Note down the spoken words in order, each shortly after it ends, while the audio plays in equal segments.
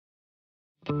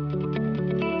Welcome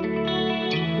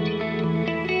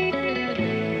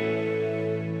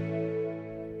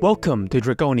to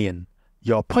Dragonian,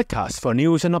 your podcast for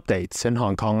news and updates in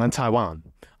Hong Kong and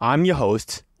Taiwan. I'm your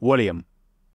host, William.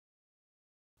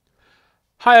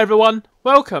 Hi everyone,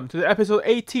 welcome to the episode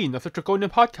 18 of the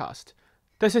Dragonian podcast.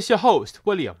 This is your host,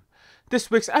 William. This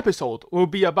week's episode will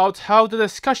be about how the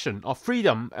discussion of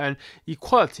freedom and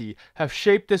equality have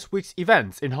shaped this week's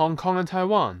events in Hong Kong and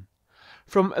Taiwan.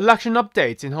 From election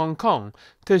updates in Hong Kong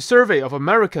to a survey of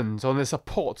Americans on their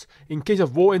support in case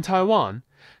of war in Taiwan,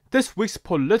 this week's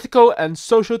political and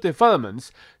social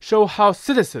developments show how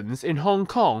citizens in Hong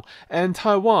Kong and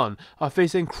Taiwan are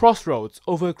facing crossroads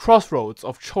over crossroads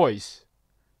of choice.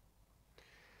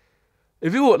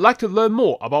 If you would like to learn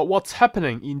more about what's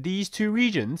happening in these two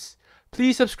regions,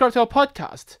 please subscribe to our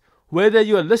podcast, whether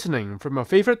you are listening from your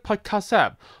favorite podcast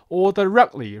app or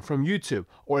directly from YouTube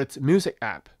or its music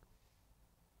app.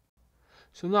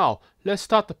 So now, let's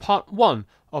start the part 1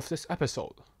 of this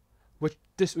episode, which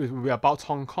this will be about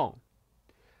Hong Kong.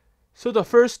 So the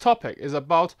first topic is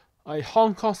about a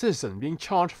Hong Kong citizen being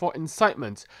charged for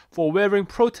incitement for wearing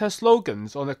protest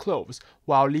slogans on their clothes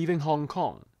while leaving Hong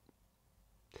Kong.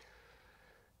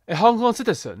 A Hong Kong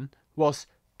citizen was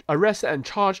arrested and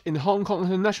charged in Hong Kong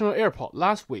International Airport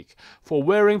last week for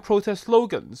wearing protest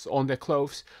slogans on their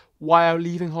clothes while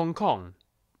leaving Hong Kong.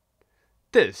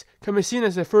 This can be seen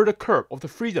as a further curb of the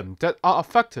freedom that are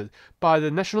affected by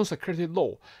the national security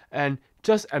law, and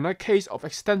just another case of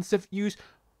extensive use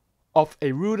of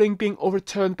a ruling being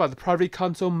overturned by the Privy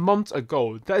Council months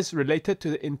ago that is related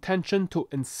to the intention to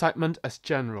incitement as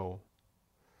general.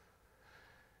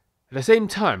 At the same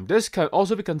time, this can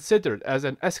also be considered as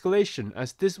an escalation,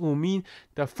 as this will mean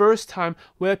the first time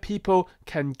where people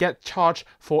can get charged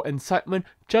for incitement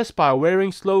just by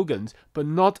wearing slogans but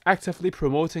not actively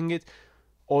promoting it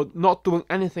or not doing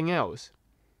anything else.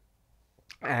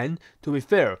 And to be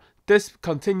fair, this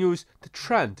continues the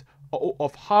trend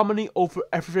of harmony over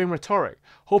everything rhetoric,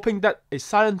 hoping that a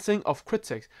silencing of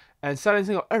critics and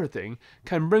silencing of everything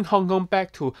can bring Hong Kong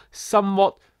back to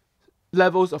somewhat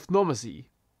levels of normalcy.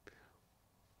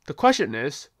 The question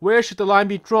is, where should the line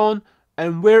be drawn,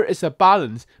 and where is the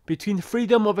balance between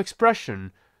freedom of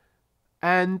expression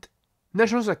and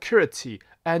national security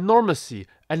and normalcy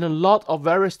and a lot of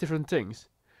various different things?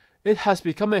 It has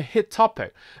become a hit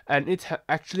topic, and it has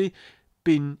actually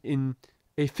been in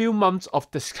a few months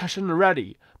of discussion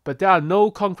already, but there are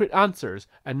no concrete answers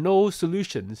and no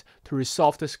solutions to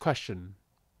resolve this question.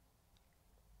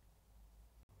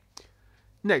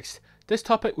 Next, this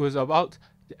topic was about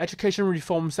the education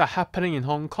reforms that are happening in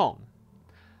Hong Kong.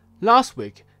 Last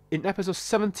week, in episode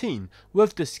 17,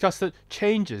 we've discussed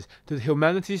changes to the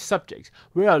humanities subjects,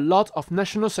 where a lot of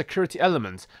national security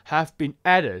elements have been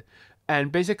added,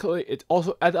 and basically it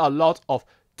also added a lot of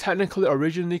technically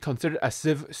originally considered as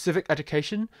civic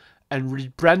education and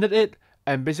rebranded it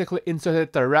and basically inserted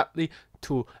it directly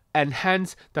to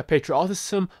enhance the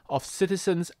patriotism of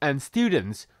citizens and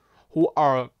students who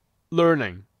are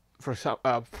learning, for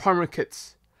example, primary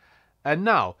kids. And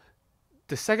now,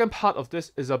 the second part of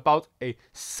this is about a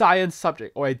science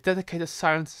subject or a dedicated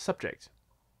science subject.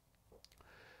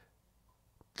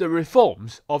 The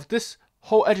reforms of this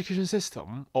whole education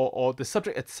system or the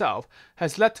subject itself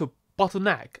has hit a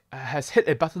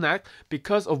bottleneck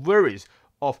because of worries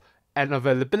of an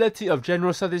availability of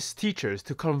general studies teachers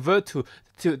to convert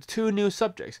to two new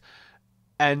subjects,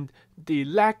 and the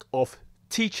lack of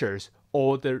teachers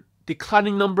or the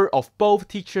declining number of both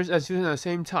teachers and students at the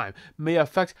same time may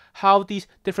affect how these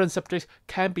different subjects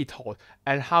can be taught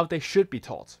and how they should be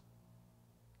taught.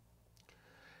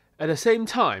 At the same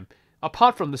time,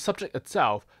 apart from the subject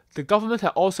itself, the government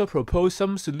had also proposed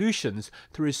some solutions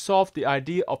to resolve the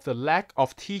idea of the lack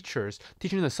of teachers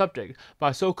teaching the subject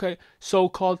by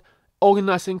so-called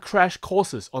organizing crash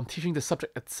courses on teaching the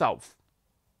subject itself.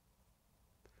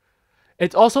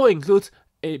 It also includes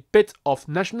a bit of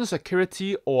national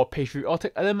security or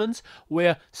patriotic elements,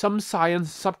 where some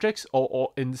science subjects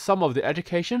or in some of the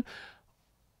education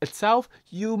itself,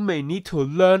 you may need to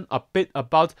learn a bit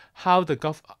about how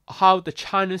the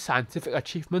Chinese scientific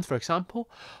achievements, for example,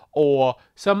 or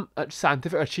some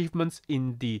scientific achievements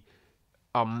in the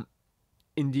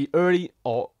early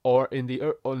or in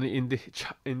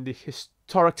the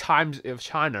historic times of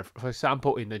China, for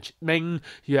example, in the Ming,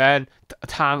 Yuan,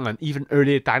 Tang, and even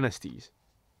earlier dynasties.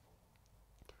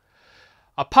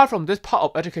 Apart from this part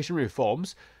of education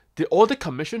reforms, the Audit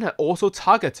Commission had also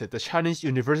targeted the Chinese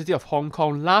University of Hong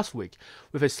Kong last week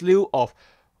with a slew of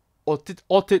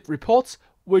audit reports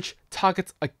which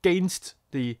targets against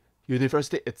the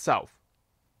university itself.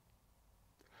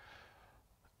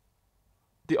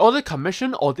 The Audit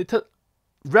Commission audited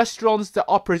restaurants that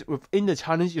operate within the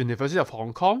Chinese University of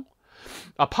Hong Kong.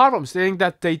 Apart from saying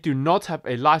that they do not have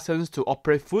a license to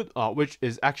operate food, which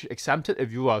is actually exempted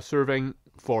if you are serving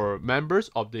for members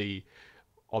of the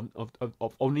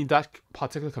of only that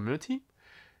particular community,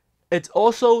 it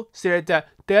also stated that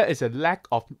there is a lack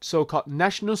of so-called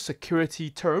national security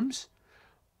terms,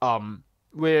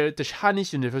 where the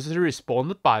Chinese university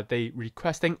responded by they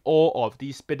requesting all of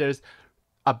these bidders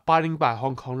abiding by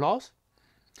Hong Kong laws,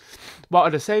 while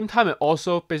at the same time it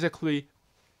also basically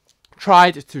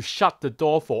tried to shut the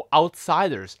door for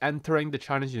outsiders entering the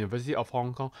Chinese University of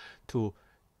Hong Kong to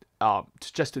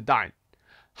just to dine.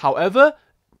 However,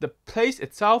 the place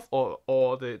itself or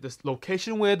the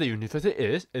location where the university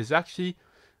is actually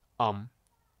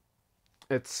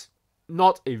it's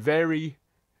not in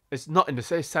the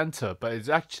city center, but it's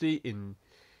actually in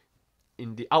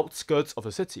the outskirts of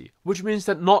the city, which means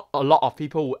that not a lot of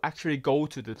people will actually go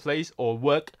to the place or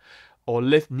work or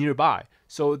live nearby.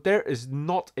 So there is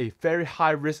not a very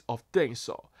high risk of doing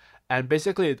so. And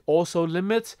basically it also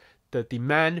limits the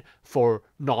demand for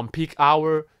non-peak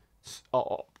hour,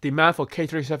 demand for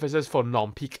catering services for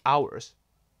non-peak hours.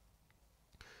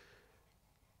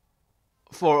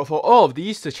 For all of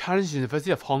these, the Chinese University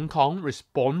of Hong Kong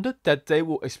responded that they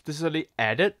will explicitly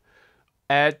add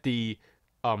the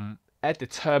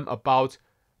term about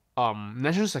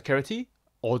national security,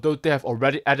 although they have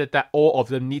already added that all of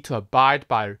them need to abide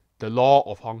by the law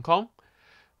of Hong Kong.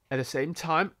 At the same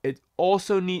time, it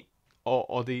also the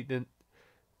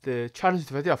Chinese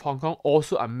University of Hong Kong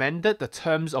also amended the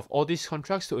terms of all these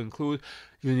contracts to include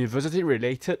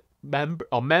university-related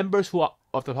members who are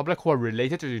of the public who are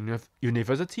related to the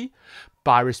university,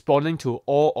 by responding to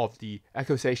all of the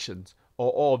accusations or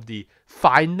all of the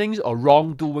findings or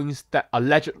wrongdoings, that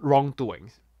alleged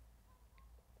wrongdoings.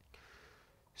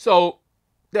 So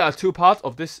there are two parts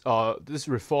of this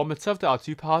reform itself. There are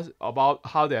two parts about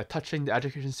how they are touching the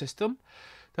education system.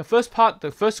 The first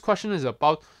question is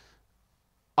about,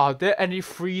 are there any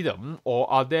freedom, or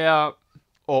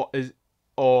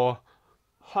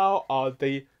how are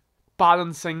they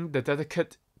balancing the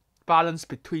delicate balance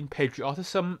between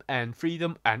patriotism and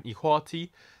freedom and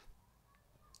equality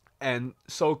and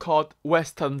so-called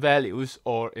Western values,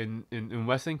 or in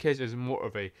Western case is more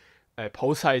of a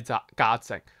普世價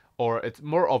值, or it's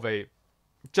more of a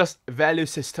just value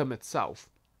system itself.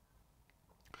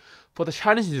 For the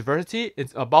Chinese university,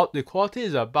 it's about the equality.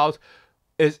 Is about,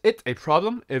 is it a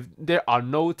problem if there are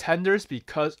no tenders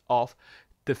because of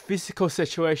the physical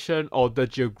situation or the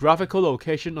geographical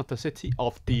location of the city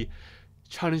of the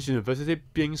Chinese university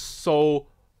being so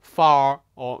far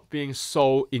or being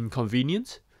so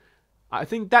inconvenient? I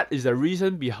think that is the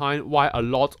reason behind why a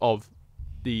lot of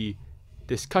the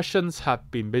discussions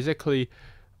have been basically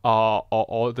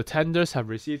or the tenders have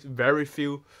received very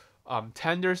few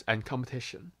tenders and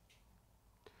competition.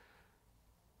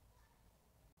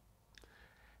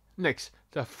 Next,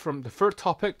 from the third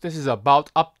topic, this is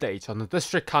about updates on the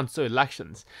district council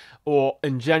elections, or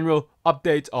in general,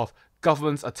 updates of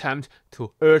government's attempt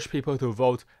to urge people to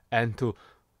vote and to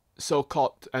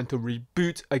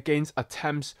reboot against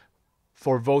attempts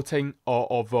for voting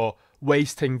or for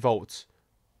wasting votes.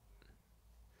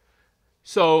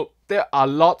 So there are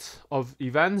lots of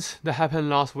events that happened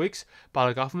last week by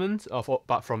the government,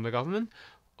 from the government,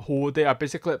 who they are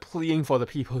basically pleading for the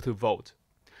people to vote.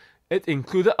 It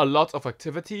included a lot of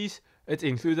activities. It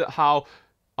included how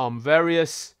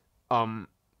various of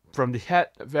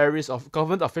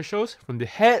government officials, from the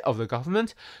head of the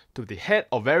government to the head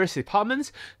of various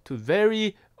departments to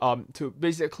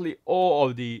basically all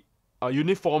of the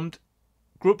uniformed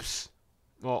groups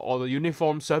or the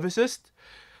uniformed services,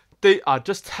 they are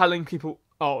just telling people,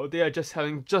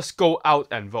 just go out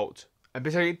and vote. And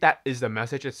basically that is the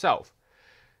message itself.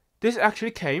 This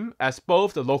actually came as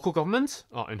both the local government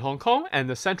in Hong Kong and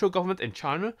the central government in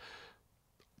China,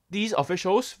 these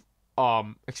officials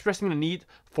expressing the need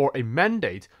for a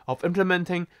mandate of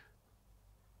implementing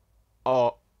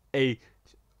a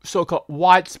so-called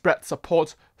widespread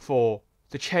support for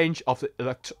the change of the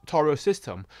electoral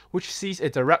system, which sees a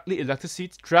directly elected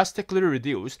seat drastically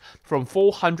reduced from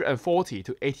 440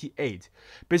 to 88,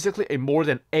 basically a more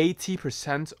than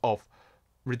 80% of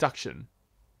reduction.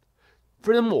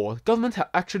 Furthermore, government have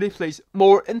actually placed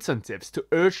more incentives to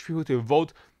urge people to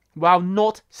vote while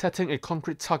not setting a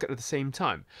concrete target at the same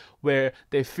time, where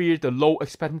they fear the low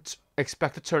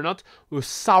expected turnout will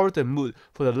sour the mood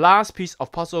for the last piece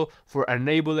of puzzle for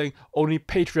enabling only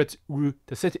patriots rule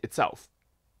the city itself.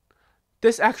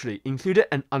 This actually included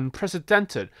an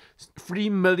unprecedented 3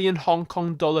 million Hong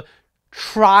Kong dollar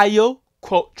trial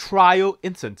quote trial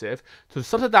incentive to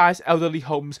subsidize elderly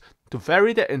homes to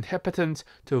ferry their inhabitants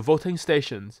to voting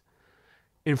stations.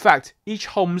 In fact, each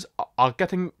homes are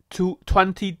getting to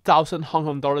 20,000 Hong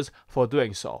Kong dollars for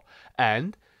doing so,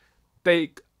 and the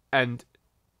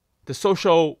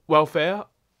social welfare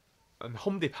and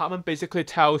home department basically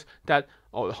tells that,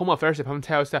 or the home affairs department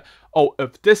tells that, oh,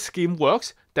 if this scheme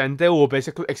works, then they will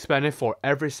basically expand it for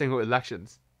every single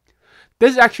elections.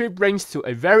 This actually brings to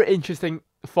a very interesting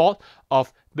thought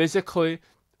of basically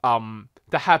that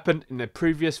happened in the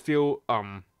previous few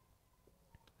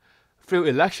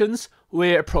elections,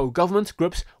 where pro-government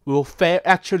groups will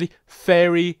actually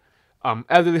ferry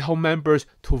elderly home members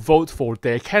to vote for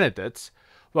their candidates.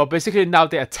 Well, basically now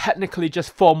they are technically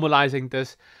just formalizing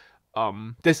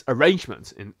this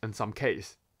arrangement in some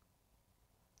case.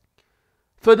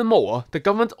 Furthermore, the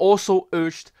government also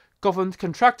urged government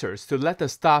contractors to let the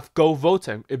staff go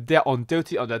voting if they're on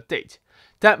duty on that date.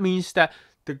 That means that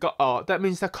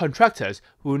contractors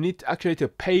will need actually to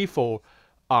pay for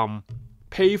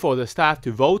the staff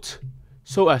to vote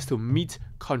so as to meet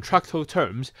contractual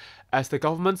terms, as the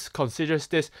government considers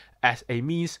this as a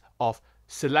means of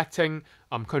selecting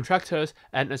contractors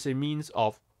and as a means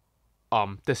of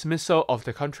dismissal of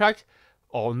the contract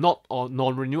or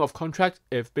non-renewal of contract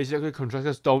if basically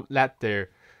contractors don't let their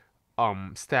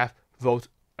staff vote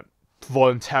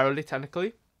voluntarily,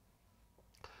 technically.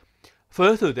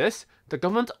 Further to this, the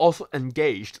government also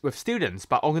engaged with students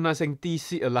by organizing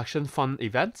DC election fund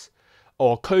events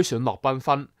or 區選落賓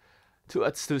fund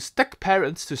to stick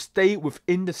parents to stay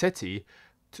within the city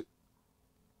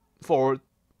for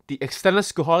the extended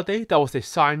school holiday that was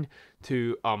designed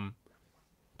to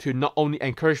not only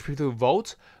encourage people to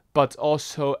vote, but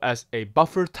also as a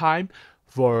buffer time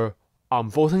for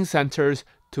voting centers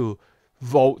to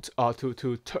vote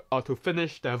to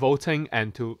finish their voting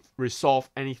and to resolve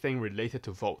anything related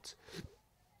to vote.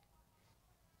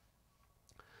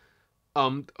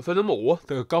 Furthermore,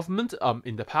 the government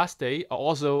in the past day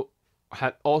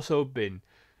had also been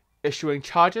issuing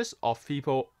charges of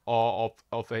people or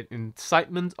of an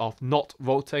incitement of not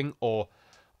voting or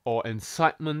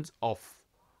incitement of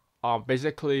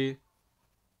basically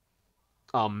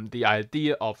the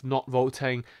idea of not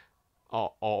voting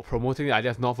or promoting the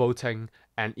idea of not voting,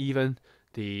 and even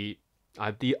the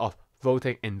idea of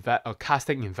voting or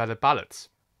casting invalid ballots.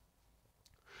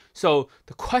 So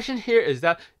the question here is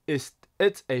that, is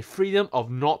it a freedom of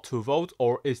not to vote,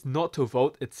 or is not to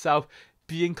vote itself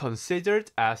being considered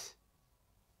as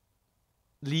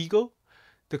legal?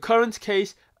 The current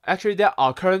case, actually there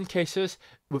are current cases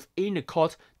within the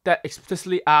court that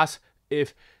explicitly ask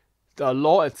if the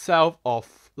law itself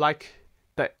of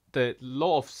the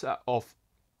law of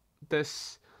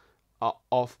this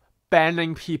of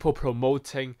banning people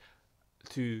promoting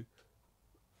to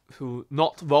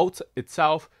not vote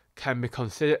itself can be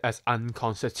considered as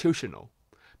unconstitutional.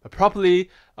 But probably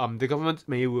the government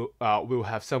will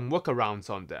have some workarounds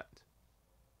on that.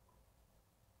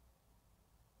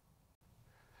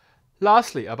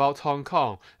 Lastly, about Hong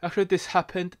Kong. Actually, this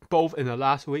happened both in the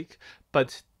last week,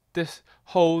 but this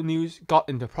whole news got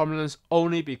into prominence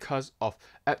only because of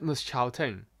Agnes Chow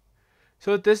Ting.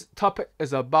 So this topic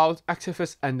is about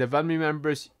activists and their family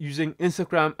members using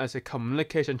Instagram as a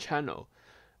communication channel,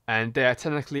 and they are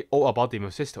technically all about the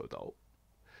Mosisto though.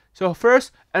 So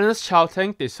first, Agnes Chow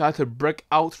Ting decided to break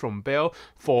out from bail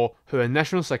for her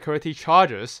national security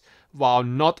charges, while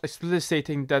not explicitly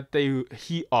stating that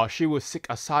he or she will seek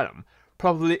asylum,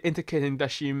 probably indicating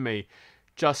that she may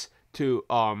just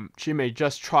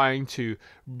trying to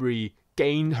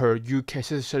regain her UK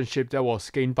citizenship that was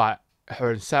gained by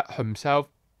himself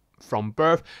from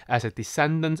birth as a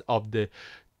descendant of the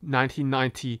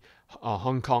 1990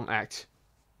 Hong Kong Act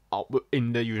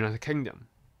in the United Kingdom.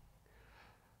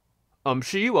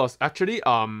 She was actually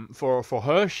for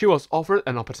her, she was offered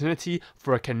an opportunity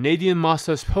for a Canadian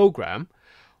master's program.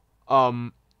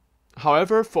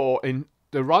 However,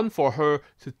 the run for her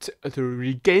to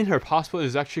regain her passport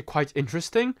is actually quite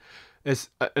interesting. Is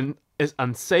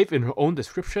unsafe in her own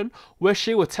description, where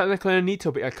she would technically need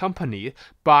to be accompanied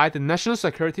by the National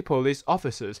Security Police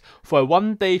officers for a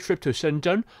one-day trip to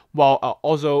Shenzhen, while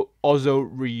also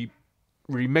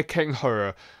remaking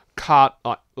her card,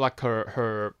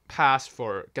 her pass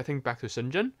for getting back to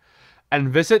Shenzhen, and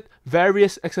visit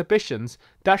various exhibitions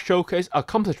that showcase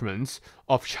accomplishments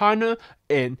of China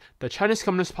in the Chinese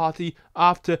Communist Party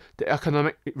after the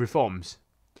economic reforms.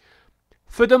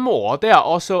 Furthermore, there are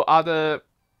also other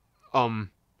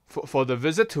for the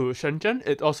visit to Shenzhen,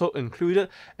 it also included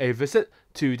a visit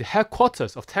to the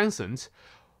headquarters of Tencent,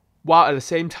 while at the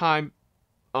same time,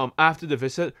 after the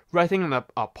visit, writing an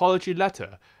apology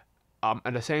letter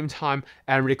at the same time,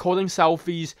 and recording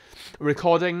selfies,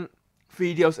 recording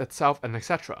videos itself, and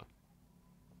etc.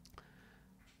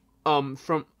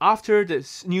 From after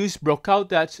this news broke out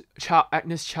that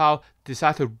Agnes Chow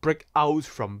decided to break out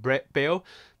from bail,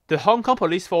 the Hong Kong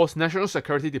Police Force National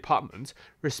Security Department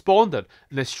responded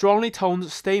in a strongly toned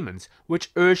statement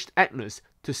which urged Agnes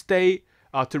to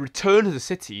return to the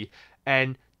city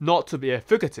and not to be a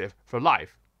fugitive for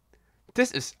life.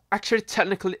 This is actually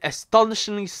technically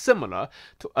astonishingly similar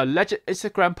to a alleged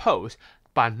Instagram post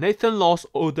by Nathan Law's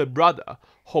older brother,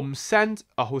 who sent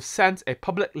a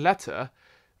public letter,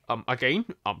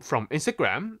 from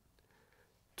Instagram,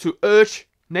 to urge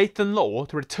Nathan Law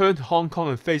to return to Hong Kong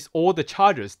and face all the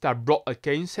charges that are brought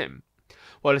against him,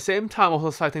 while at the same time also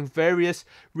citing various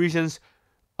reasons,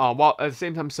 while at the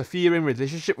same time severing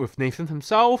relationship with Nathan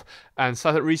himself, and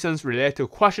cited reasons related to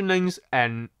questionings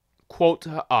and, quote,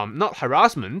 not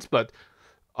harassment, but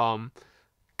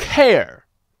care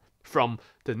from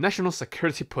the National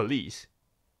Security Police.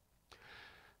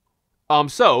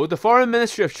 So the Foreign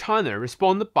Ministry of China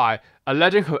responded by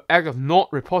alleging her act of not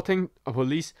reporting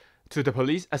to the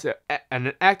police as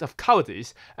an act of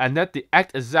cowardice, and that the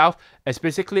act itself is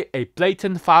basically a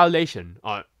blatant violation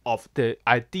of the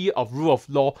idea of rule of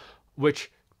law,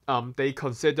 which they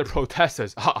consider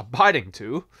protesters are abiding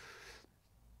to.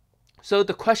 So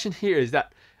the question here is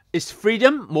that, is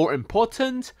freedom more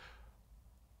important,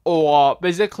 or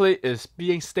basically is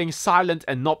staying silent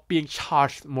and not being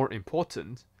charged more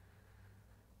important?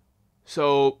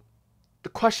 So the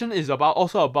question is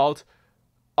also about,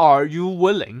 are you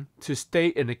willing to stay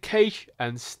in a cage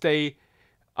and stay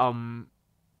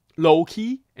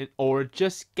low-key, or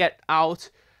just get out,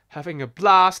 having a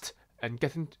blast, and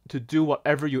getting to do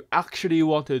whatever you actually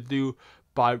want to do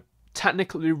by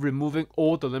technically removing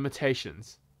all the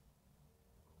limitations?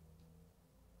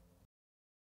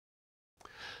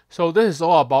 So this is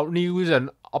all about news and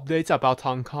updates about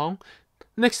Hong Kong.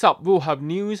 Next up, we'll have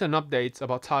news and updates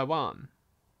about Taiwan.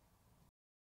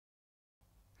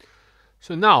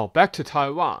 So now, back to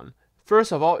Taiwan.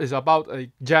 First of all is about a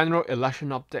general election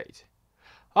update.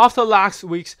 After last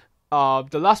week's, the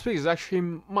last week is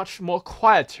actually much more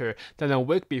quieter than a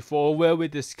week before, where we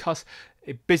discussed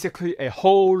basically a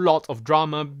whole lot of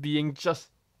drama being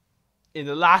just in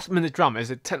the last minute drama.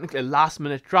 Is it technically a last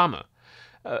minute drama?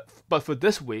 But for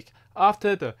this week,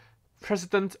 after the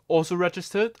president also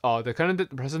registered, or the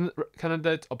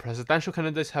presidential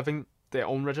candidates having their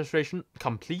own registration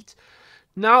complete,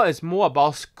 now it's more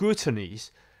about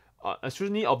scrutinies, a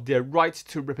scrutiny of their right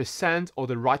to represent or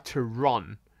the right to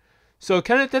run. So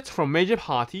candidates from major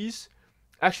parties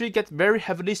actually get very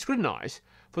heavily scrutinized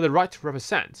for the right to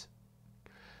represent.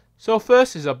 So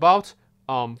first is about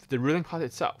the ruling party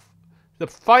itself. The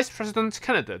vice president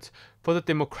candidate for the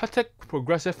Democratic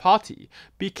Progressive Party,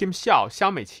 B. Kim Xiao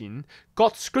Meiqin,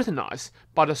 got scrutinized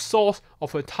by the source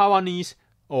of her Taiwanese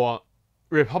or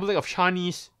Republic of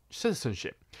Chinese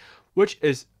citizenship, which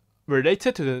is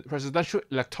related to the presidential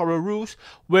electoral rules,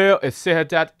 where it said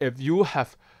that if you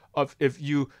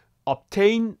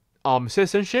obtain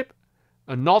citizenship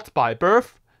not by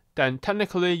birth, then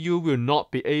technically you will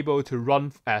not be able to run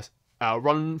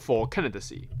for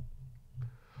candidacy.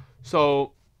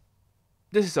 So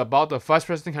this is about the vice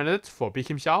president candidate for B.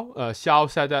 Kim Xiao. Xiao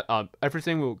said that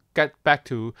everything will get back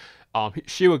to,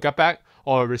 she will get back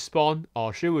or respond,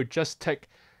 or she will just take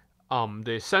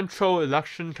the Central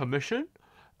Election Commission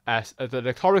as the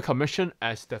Electoral Commission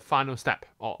as the final step,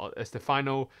 or as the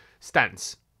final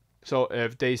stance. So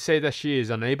if they say that she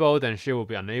is unable, then she will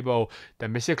be unable.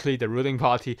 Then basically the ruling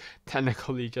party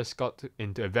technically just got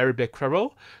into a very big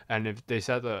trouble. And if they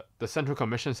said the Central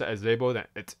Commission said it's able, then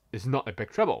it is not a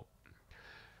big trouble.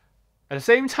 At the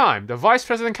same time, the vice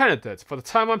president candidate for the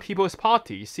Taiwan People's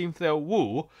Party, Cynthia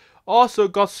Wu, also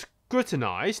got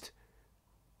scrutinized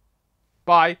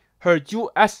by her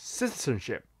U.S.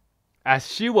 citizenship,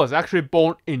 as she was actually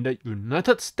born in the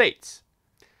United States.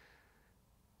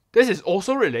 This is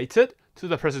also related to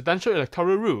the presidential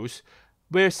electoral rules,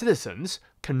 where citizens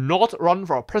cannot run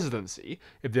for presidency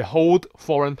if they hold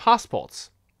foreign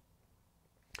passports.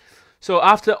 So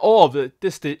after all of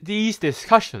these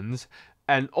discussions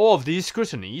and all of these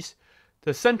scrutinies,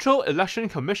 the Central Election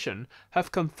Commission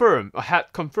had confirmed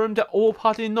that all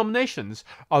party nominations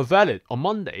are valid on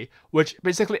Monday, which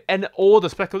basically ended all the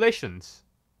speculations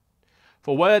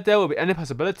for whether there will be any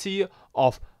possibility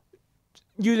of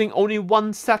using only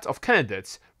one set of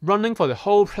candidates running for the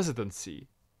whole presidency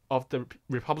of the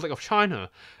Republic of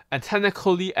China, and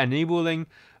technically enabling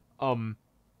Hou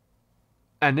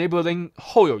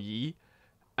Youyi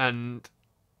and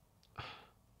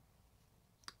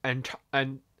Zhao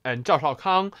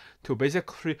Shaokang to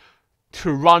basically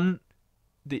to run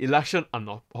the election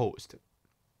unopposed.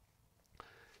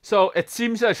 So it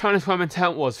seems that China's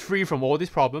Kuomintang was free from all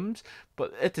these problems,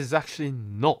 but it is actually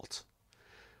not.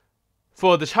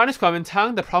 For the Chinese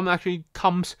Kuomintang, the problem actually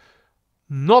comes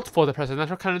not for the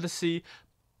presidential candidacy,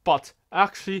 but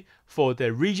actually for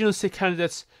the regional seat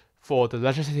candidates for the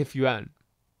legislative yuan.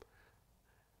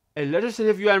 A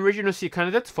legislative yuan regional seat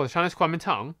candidate for the Chinese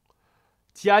Kuomintang,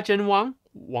 Jiazhen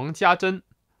Wang Jiazhen,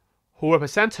 who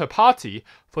represents her party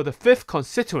for the 5th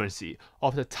constituency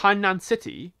of the Tainan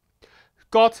city,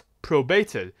 got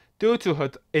probated due to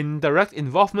her indirect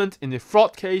involvement in a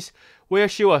fraud case where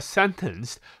she was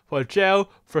sentenced for jail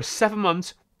for 7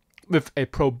 months with a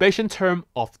probation term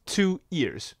of 2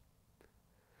 years.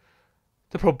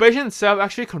 The probation itself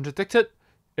actually contradicted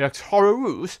electoral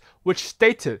rules, which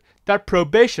stated that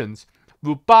probations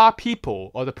will bar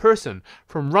people or the person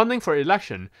from running for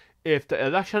election if the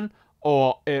election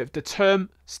or if the term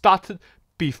started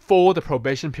before the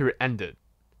probation period ended.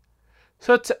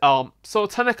 So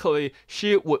technically,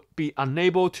 she would be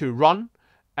unable to run,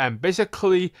 and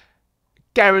basically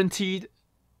guaranteed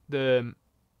the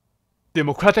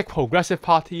Democratic Progressive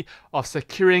Party of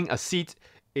securing a seat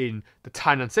in the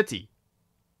Tainan city.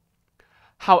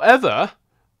 However,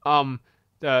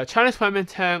 the Chinese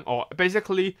Kuomintang, or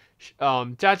basically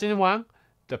Jiazhen Wang,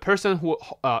 the person who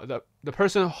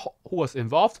was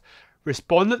involved,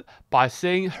 responded by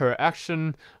saying her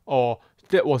action or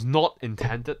that was not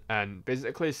intended, and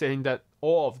basically saying that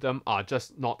all of them are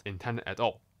just not intended at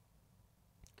all.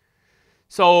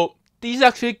 So these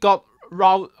actually got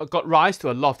rise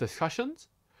to a lot of discussions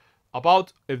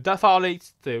about if that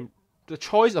violates the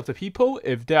choice of the people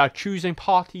if they are choosing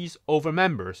parties over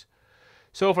members.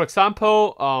 So, for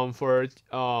example, for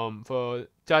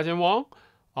Jiazhen Wang,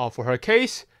 for her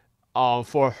case,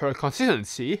 for her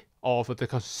constituency or for the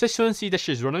constituency that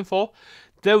she's running for,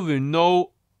 there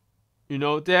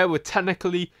will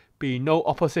technically be no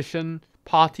opposition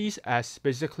parties, as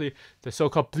basically the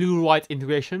so-called blue-white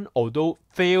integration, although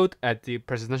failed at the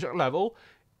presidential level,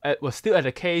 it was still at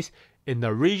the case in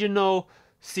the regional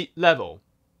seat level.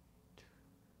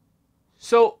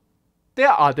 So there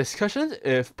are discussions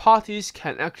if parties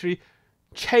can actually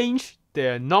change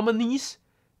their nominees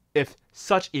if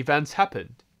such events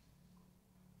happened.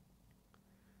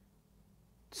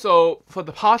 So for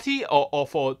the party or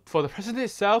for the president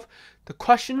itself, the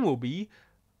question will be,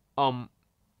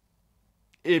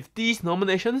 if these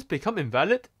nominations become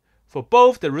invalid for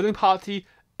both the ruling party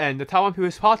and the Taiwan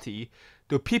People's Party,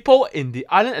 do people in the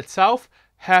island itself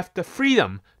have the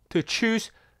freedom to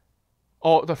choose,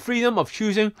 or the freedom of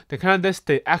choosing the candidates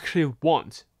they actually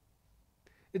want?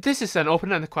 This is an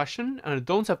open-ended question, and I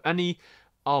don't have any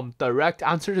direct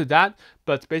answer to that,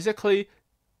 but basically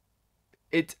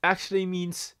it actually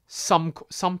means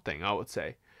something, I would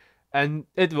say. And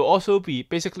it will also be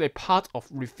basically a part of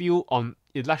review on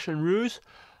election rules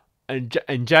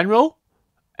in general,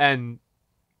 and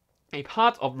a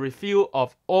part of review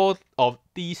of all of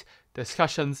these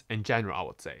discussions in general, I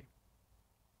would say.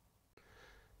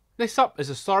 Next up is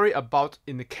a story about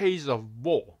in the case of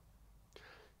war.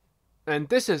 And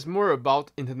this is more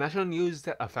about international news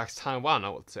that affects Taiwan, I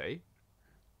would say.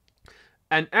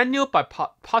 An annual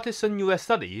bipartisan U.S.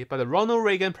 study by the Ronald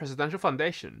Reagan Presidential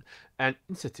Foundation and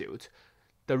Institute,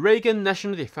 the Reagan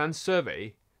National Defense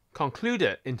Survey,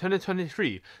 concluded in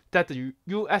 2023 that the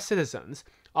U.S. citizens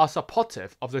are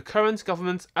supportive of the current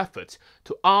government's efforts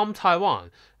to arm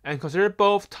Taiwan and consider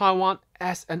both Taiwan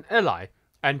as an ally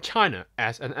and China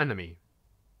as an enemy.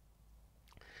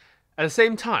 At the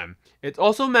same time, it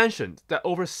also mentioned that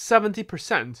over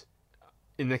 70%,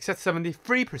 in excess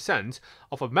 73%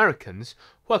 of Americans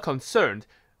who are concerned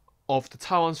of the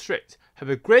Taiwan Strait have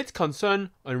a great concern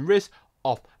on risk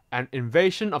of an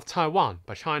invasion of Taiwan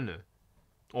by China,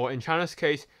 or in China's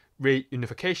case,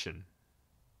 reunification.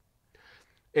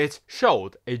 It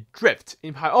showed a drift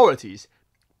in priorities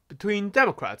between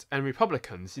Democrats and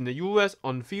Republicans in the US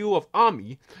on view of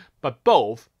army, but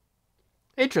both,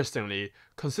 interestingly,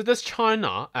 considers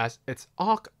China as its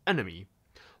arch enemy,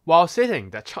 while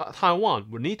stating that Taiwan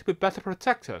would need to be better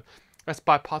protected, as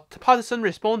bipartisan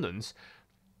respondents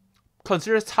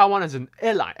considers Taiwan as an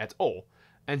ally at all,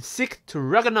 and seek to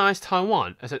recognize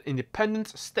Taiwan as an independent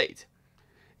state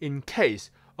in case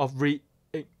of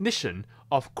reignition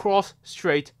of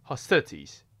cross-strait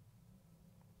hostilities.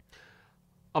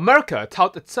 America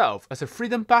touts itself as a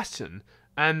freedom bastion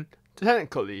and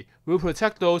technically will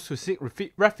protect those who seek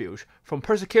refuge from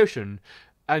persecution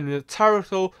and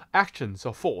territorial actions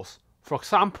of force. For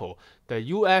example, the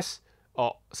US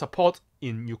support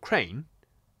in Ukraine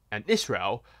and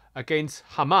Israel against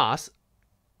Hamas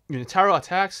unilateral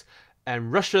attacks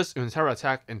and Russia's terror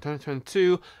attack in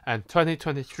 2022 and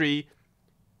 2023,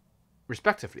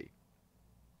 respectively.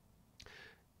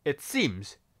 It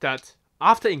seems that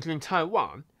after including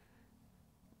Taiwan,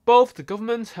 both the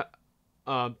government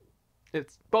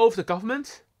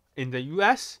in the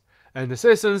US and the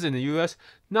citizens in the US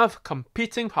now have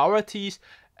competing priorities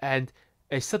and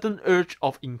a sudden urge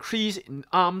of increase in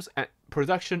arms and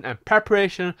production and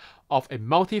preparation of a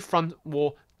multi-front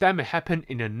war that may happen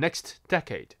in the next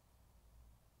decade.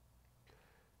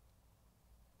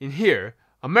 In here,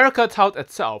 America touts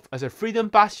itself as a freedom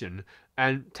bastion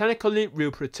and technically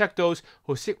will protect those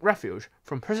who seek refuge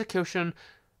from persecution.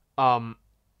 And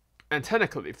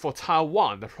technically, for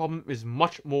Taiwan, the problem is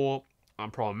much more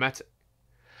problematic.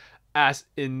 As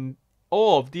in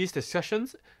all of these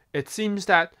discussions, it seems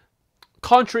that,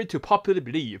 contrary to popular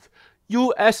belief,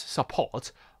 US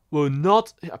support will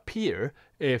not appear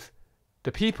if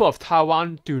the people of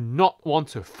Taiwan do not want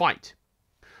to fight,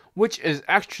 which is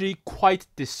actually quite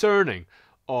discerning,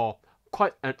 or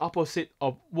quite an opposite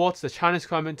of what the Chinese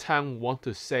Kuomintang want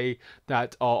to say,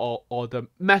 that or the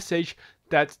message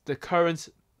that the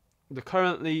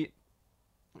currently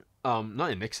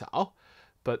not in exile,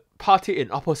 but party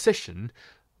in opposition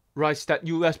writes that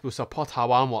US will support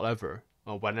Taiwan whatever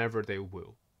or whenever they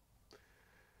will.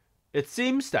 It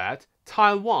seems that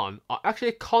Taiwan are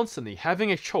actually constantly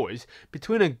having a choice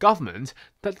between a government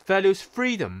that values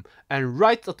freedom and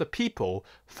rights of the people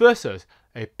versus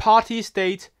a party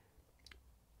state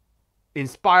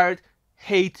inspired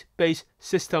hate-based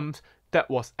systems that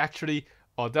was technically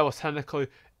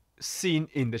seen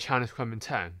in the Chinese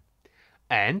Kuomintang,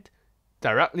 and,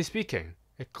 directly speaking,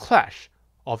 a clash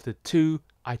of the two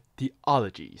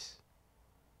ideologies.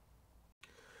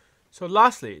 So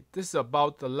lastly, this is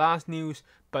about the last news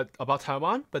about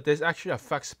Taiwan, but this actually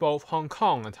affects both Hong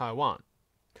Kong and Taiwan.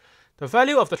 The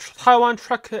value of the Taiwan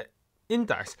Tracker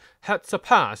Index had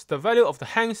surpassed the value of the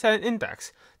Hang Seng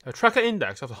Index, the tracker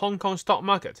index of the Hong Kong stock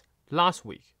market, last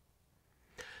week.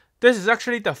 This is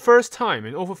actually the first time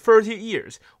in over 30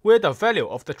 years where the value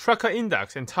of the tracker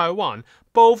index in Taiwan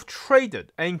both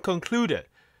traded and concluded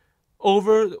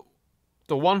over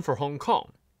the one for Hong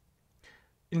Kong.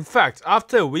 In fact,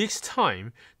 after a week's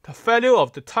time, the value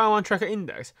of the Taiwan Tracker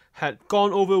Index had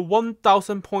gone over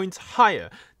 1,000 points higher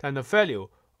than the value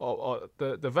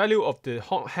of the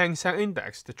Hang Seng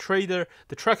Index, the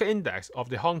tracker index of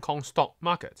the Hong Kong stock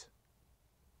market.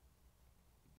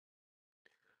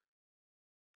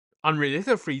 Unrelated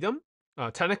to freedom,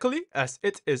 technically, as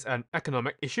it is an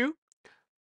economic issue,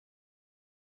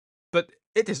 but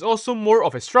it is also more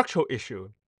of a structural issue.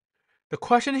 The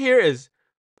question here is,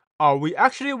 are we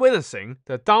actually witnessing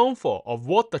the downfall of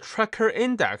what the tracker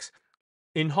index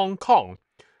in Hong Kong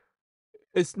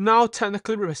is now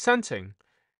technically representing?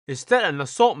 Is that an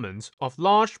assortment of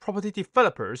large property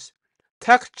developers,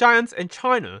 tech giants in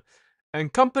China,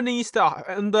 and companies that are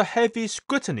under heavy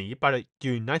scrutiny by the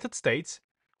United States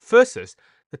versus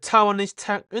the Taiwanese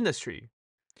tech industry?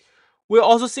 We're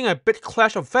also seeing a big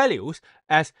clash of values,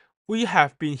 as we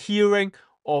have been hearing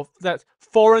of that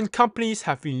foreign companies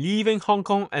have been leaving Hong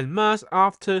Kong en masse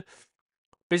after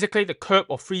basically the curb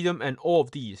of freedom and all of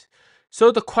these.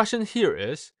 So the question here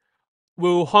is,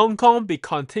 will Hong Kong can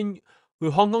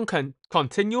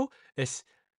continue its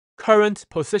current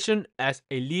position as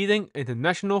a leading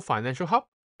international financial hub?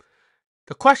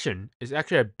 The question is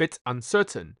actually a bit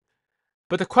uncertain,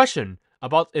 but the question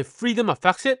about if freedom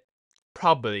affects it,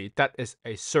 probably that is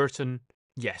a certain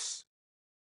yes.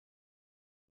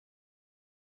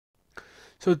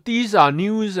 So these are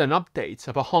news and updates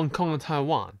about Hong Kong and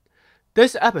Taiwan.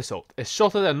 This episode is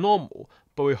shorter than normal,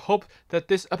 but we hope that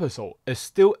this episode is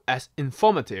still as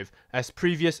informative as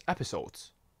previous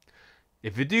episodes.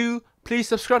 If you do, please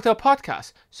subscribe to our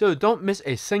podcast so you don't miss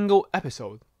a single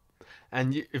episode.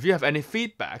 And if you have any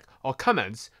feedback or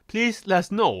comments, please let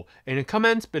us know in the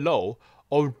comments below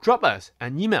or drop us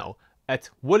an email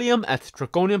at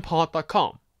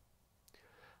william@dragonianpod.com.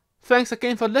 Thanks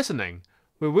again for listening.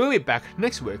 We will be back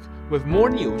next week with more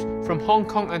news from Hong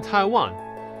Kong and Taiwan,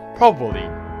 probably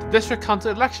the district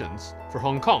council elections for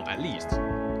Hong Kong at least.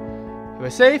 Have a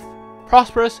safe,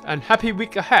 prosperous, and happy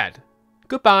week ahead.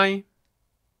 Goodbye.